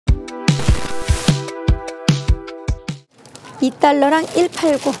2달러랑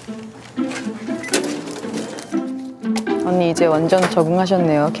 189. 언니 이제 완전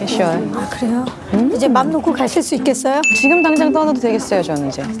적응하셨네요, 캐시얼. 아, 그래요? 이제 맘 놓고 가실 수 있겠어요? 지금 당장 떠나도 되겠어요, 저는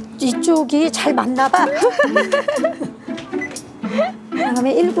이제. 이쪽이 잘 맞나 봐.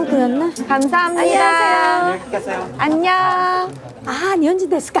 다음에 199였나? 감사합니다. 안녕하세요. 안녕. 아, 니혼지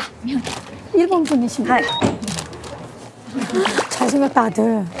데스까? 일본 분이십니다. 잘생겼다,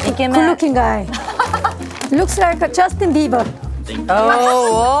 아들. 이케맨. 굿루킹 가이. Looks like a Justin Bieber.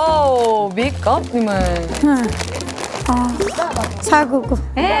 오, 빅 compliment. 499.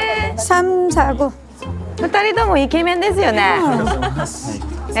 349. 二人ともイケメンですよね。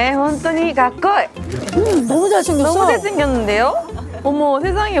本当にかっこいい。 너무 잘생겼어. 너무 잘생겼는데요? 어머,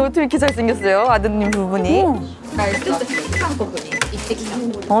 세상에 어떻게 이렇게 잘생겼어요? 아드님 두 분이.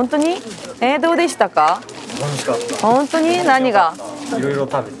 本当に？どうでしたか？楽しかった。本当に何が？いろいろ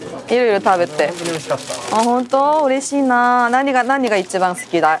食べて。いろいろ食べて。本当に美味しかった。あ、本当嬉しいな。何が一番好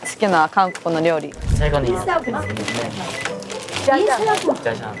きな韓国の料理？最後に。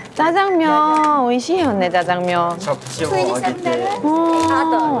짜장면 美味しいよね、짜장면。塩を揚げて。あ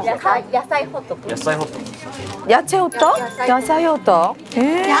と野菜ホットク。野菜ホット。 야채 호떡? 야채 호떡.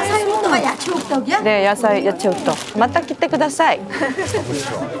 야사이 호떡가 야채 호떡이야? 네, 야채 호떡. 맞다 기대ください.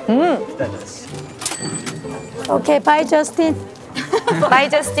 오케이, 바이 저스틴. 바이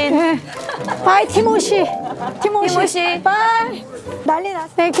저스틴. 바이 티모시. 티모시. 바이. 난리 났어.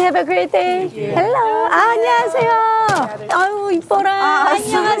 Thank you, have a great day. Hello. 아, 안녕하세요. 아유, 이뻐라.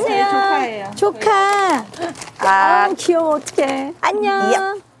 안녕하세요. 조카예요. 조카. 아, 귀여워, 어떡해.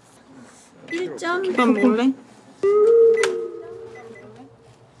 안녕. 1점 먹을래?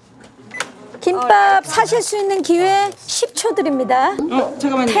 김밥 사실 수 있는 기회 10초 드립니다.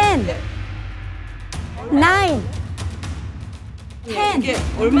 잠깐만요. 10, 9, 10, 이게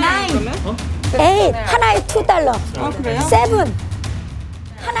얼마예요, 그러면? 8, 하나에 $2. 아, 그래요? 7,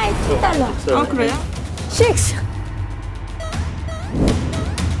 하나에 $2. 아, 그래요? 6,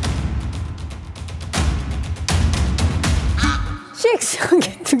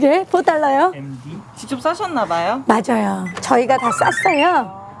 6, 두 개, $4요. 직접 싸셨나 봐요? 맞아요. 저희가 다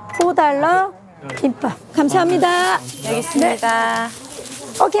쌌어요. $4 김밥. 감사합니다. 여기 있습니다.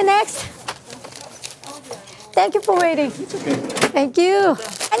 Okay, next. Thank you for waiting. Thank you.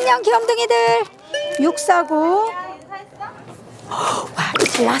 안녕, 귀염둥이들. 649. Wow,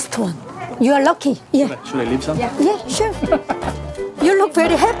 it's the last one. You are lucky. Yeah. Should I leave some? Yeah, sure. You look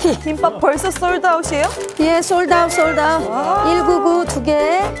very happy. 김밥 벌써 솔드아웃이에요? Yeah, sold out, sold out. 199 두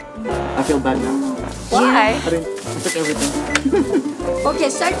개. I feel bad now. Why? I took everything. Okay,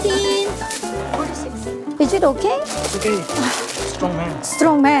 13. 46. Is it okay? It's okay. Strong man.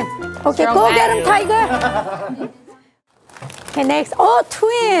 Strong man. Okay, Strong go man. get him, Tiger. Okay, next. Oh,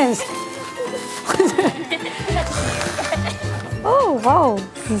 twins. Oh, wow.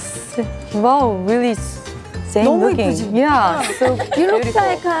 Wow, really same 너무 looking. 예쁘지? Yeah, so You look beautiful.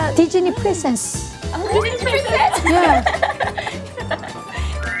 like a Disney princess. Disney princess. Yeah.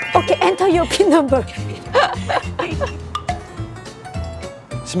 Okay, enter your pin number.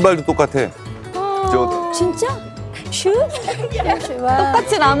 신발도 똑같아. 저 진짜? 슈? 와.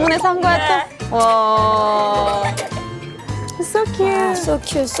 똑같이 라문에 산 거야 또? 와. So cute. So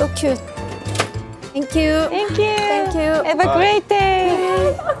cute, so cute. Thank you. Thank you. Thank you. Have a great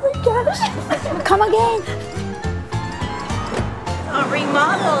day. Oh my gosh. Come again.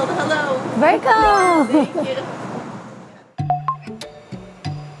 Remodeled. Hello. Welcome.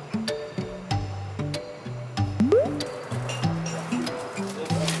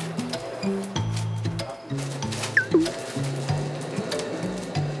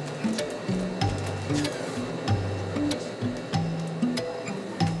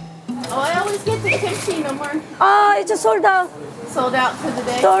 Oh, I always get the kimchi. No more. Ah, it's sold out. Sold out for the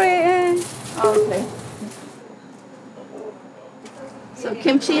day. Sorry. Okay. So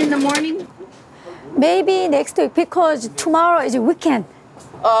kimchi in the morning. Maybe next week because tomorrow is a weekend.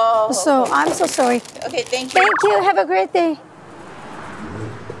 Oh. So I'm so sorry. Okay. Thank you. Thank you. Have a great day.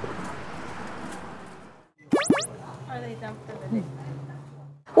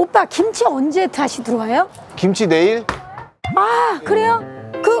 오빠 김치 언제 다시 들어와요? 김치 내일? 아 그래요?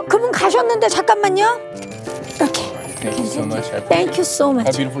 그분 가셨는데 잠깐만요. Okay. Thank you so much. Thank you so much.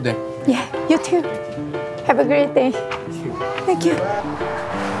 Have a beautiful day. Yeah, you too. Have a great day. Thank you.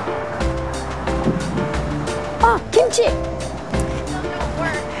 아 김치.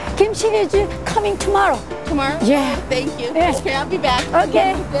 Kimchi is coming tomorrow. Tomorrow. Yeah. Thank you. Yeah. Okay, I'll be back.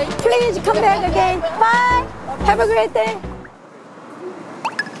 Okay. Please come back again. Bye. Have a great day.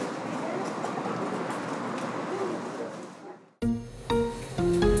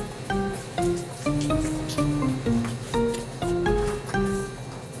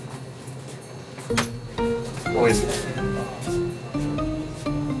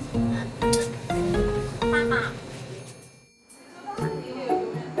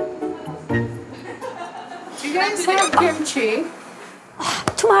 guys have kimchi?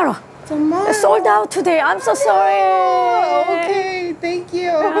 Tomorrow. Sold out today. I'm so sorry. Okay, thank you.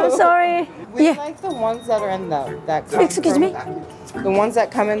 I'm sorry. We Yeah. like the ones that are in that come Excuse from- me? The ones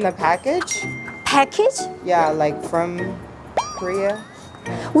that come in the package. Package? Yeah, like from Korea.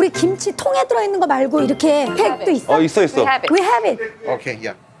 우리 김치 통에 들어있는 거 말고 이렇게 팩도 있어? 있어. We have it. We have it. 오케이,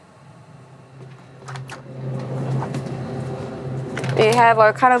 yeah. We have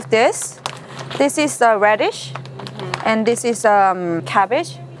a kind of this. This is radish, and this is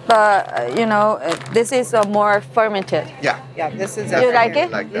cabbage. But you know, this is more fermented. Yeah. Yeah, this is You like it?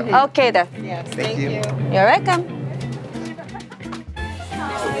 Like that. Okay then. Yes, thank you. You're welcome.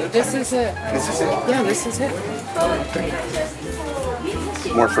 This is it. This is it. Yeah, this is it.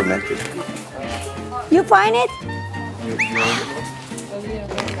 More fermented. You find it?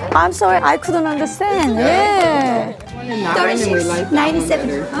 I'm sorry, I couldn't understand. Yeah. 36,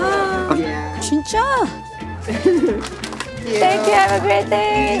 97. 아, 진짜? Thank you. Have a great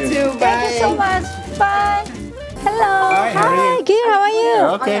day. You too. Thank you so much. Bye. Hello. Hi. Good. How are you?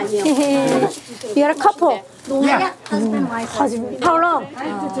 Okay. You're a couple. Yeah. Husband. How long?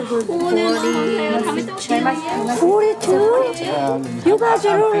 42. You guys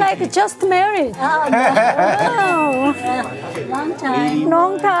look like just married. Wow. Long time.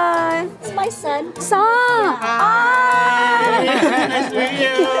 Long time. It's my son. Son. Ah.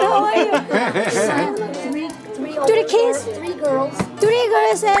 How are you? Three kids. Three girls. Three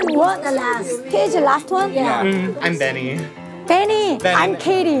girls and one. The last. Here's the last one. Yeah. I'm Benny. Benny. I'm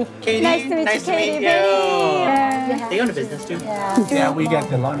Katie. Katie, Nice to meet nice you, to Katie. meet you. Benny. They own a business too. Yeah. We got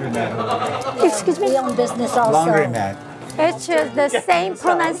the laundromat. Excuse me. We own business also. Laundromat. It's the same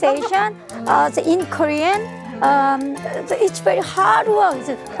pronunciation in Korean. It's very hard work.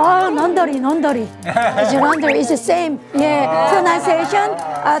 Laundry. It's laundry. It's the same. Yeah, pronunciation,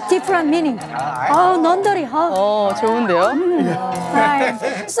 different meaning. Laundry. 좋은데요? Right.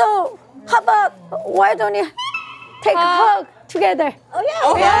 So, how about why don't you take a hug together? Oh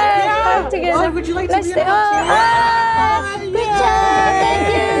yeah. Hug together. would you like to Let's be stay. in a Good job. Thank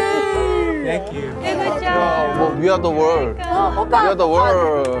you. Thank you. Good job. We are the world. 오빠. We are the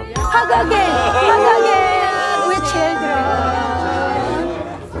world. Hug again. Hug again. With children.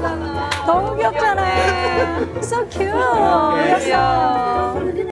 너무 귀엽잖아요. So cute. 귀엽어.